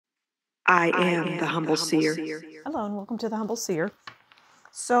I am the Humble Seer. Hello and welcome to the Humble Seer.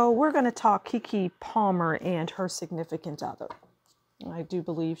 So we're going to talk Keke Palmer and her significant other. I do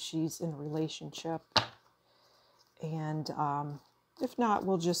believe she's in a relationship, and if not,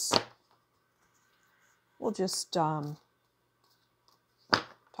 we'll just talk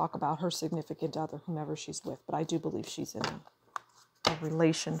about her significant other, whomever she's with. But I do believe she's in a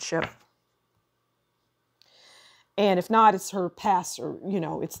relationship. And if not, it's her past, or,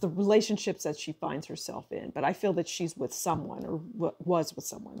 it's the relationships that she finds herself in. But I feel that she's with someone, or was with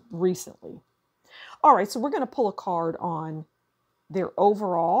someone recently. All right, so we're going to pull a card on their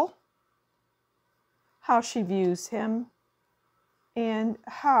overall, how she views him, and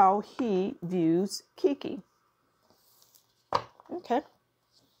how he views Keke. Okay.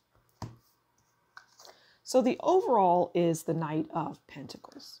 So the overall is the Knight of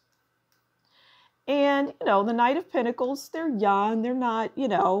Pentacles. And, the Knight of Pentacles, they're young. They're not,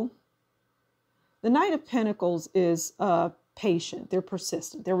 the Knight of Pentacles is patient. They're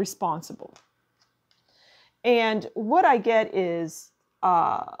persistent. They're responsible. And what I get is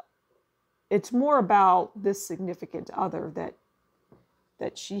it's more about this significant other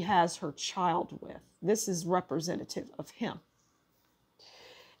that she has her child with. This is representative of him.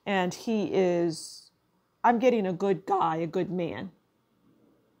 And he is, I'm getting a good guy, a good man.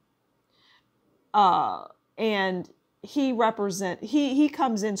 And he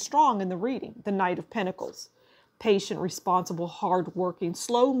comes in strong in the reading, the Knight of Pentacles. Patient, responsible, hardworking,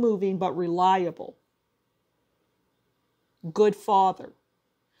 slow moving, but reliable. Good father.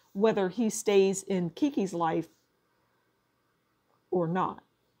 Whether he stays in Keke's life or not,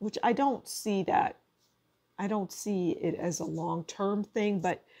 which I don't see that. I don't see it as a long-term thing,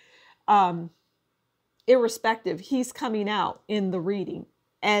 but irrespective, he's coming out in the reading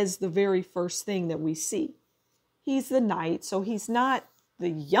as the very first thing that we see. He's the knight, so he's not the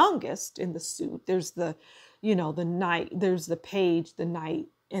youngest in the suit. There's the knight, there's the page, the knight,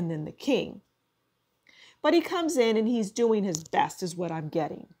 and then the king. But he comes in and he's doing his best is what I'm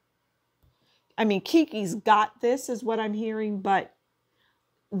getting. I mean, Keke's got this is what I'm hearing, but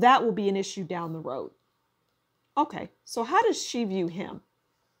that will be an issue down the road. Okay, so how does she view him?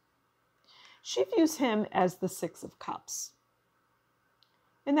 She views him as the Six of Cups.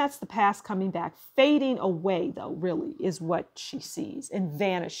 And that's the past coming back. Fading away, though, really, is what she sees, and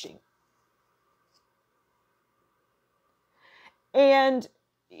vanishing. And,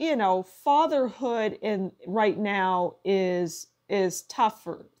 fatherhood right now is tough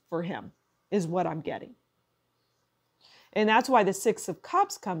for him, is what I'm getting. And that's why the Six of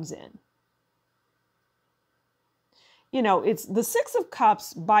Cups comes in. It's the Six of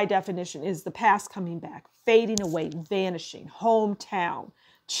Cups, by definition, is the past coming back, fading away, vanishing, hometown,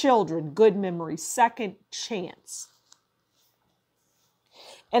 children, good memories, second chance.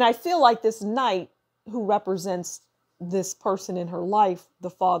 And I feel like this knight who represents this person in her life, the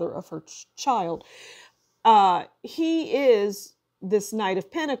father of her child, he is this Knight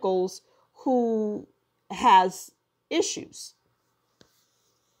of Pentacles who has issues.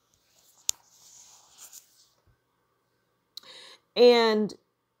 And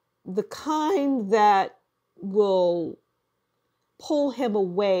the kind that will pull him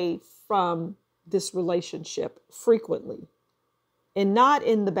away from this relationship frequently, and not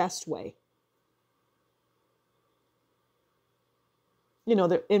in the best way.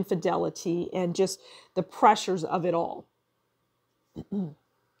 The infidelity and just the pressures of it all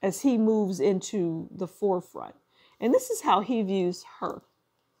as he moves into the forefront. And this is how he views her.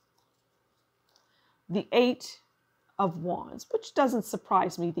 The Eight of Wands, which doesn't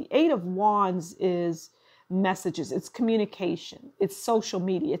surprise me. The Eight of Wands is messages, it's communication, it's social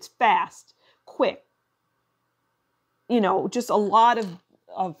media, it's fast, quick, just a lot of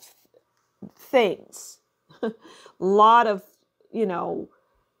things, a lot of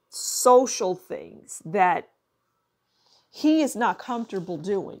social things that he is not comfortable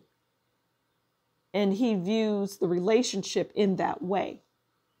doing, and he views the relationship in that way.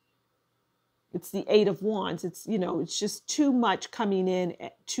 It's the Eight of Wands. It's it's just too much coming in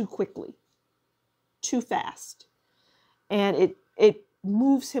too quickly, too fast. And it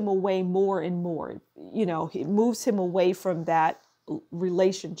moves him away more and more. It moves him away from that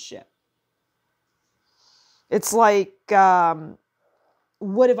relationship. It's like,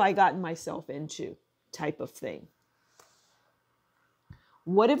 what have I gotten myself into type of thing.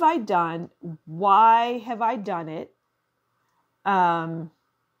 What have I done? Why have I done it?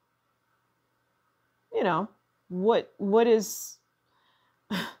 What is,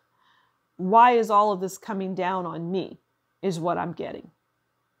 why is all of this coming down on me is what I'm getting.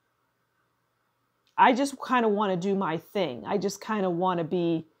 I just kind of want to do my thing. I just kind of want to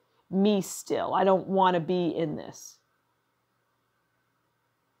be me still. I don't want to be in this.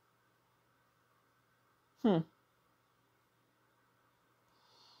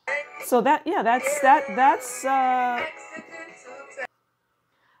 So that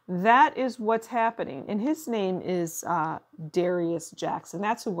is what's happening. And his name is Darius Jackson.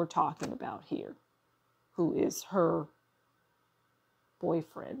 That's who we're talking about here, who is her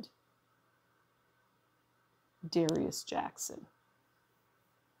boyfriend, Darius Jackson.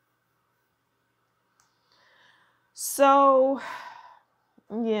 So,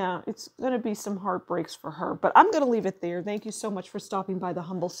 yeah, it's going to be some heartbreaks for her, but I'm going to leave it there. Thank you so much for stopping by the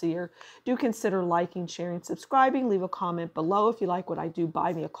Humble Seer. Do consider liking, sharing, subscribing. Leave a comment below if you like what I do.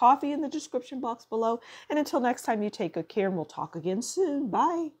 Buy me a coffee in the description box below. And until next time, you take good care, and we'll talk again soon.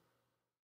 Bye.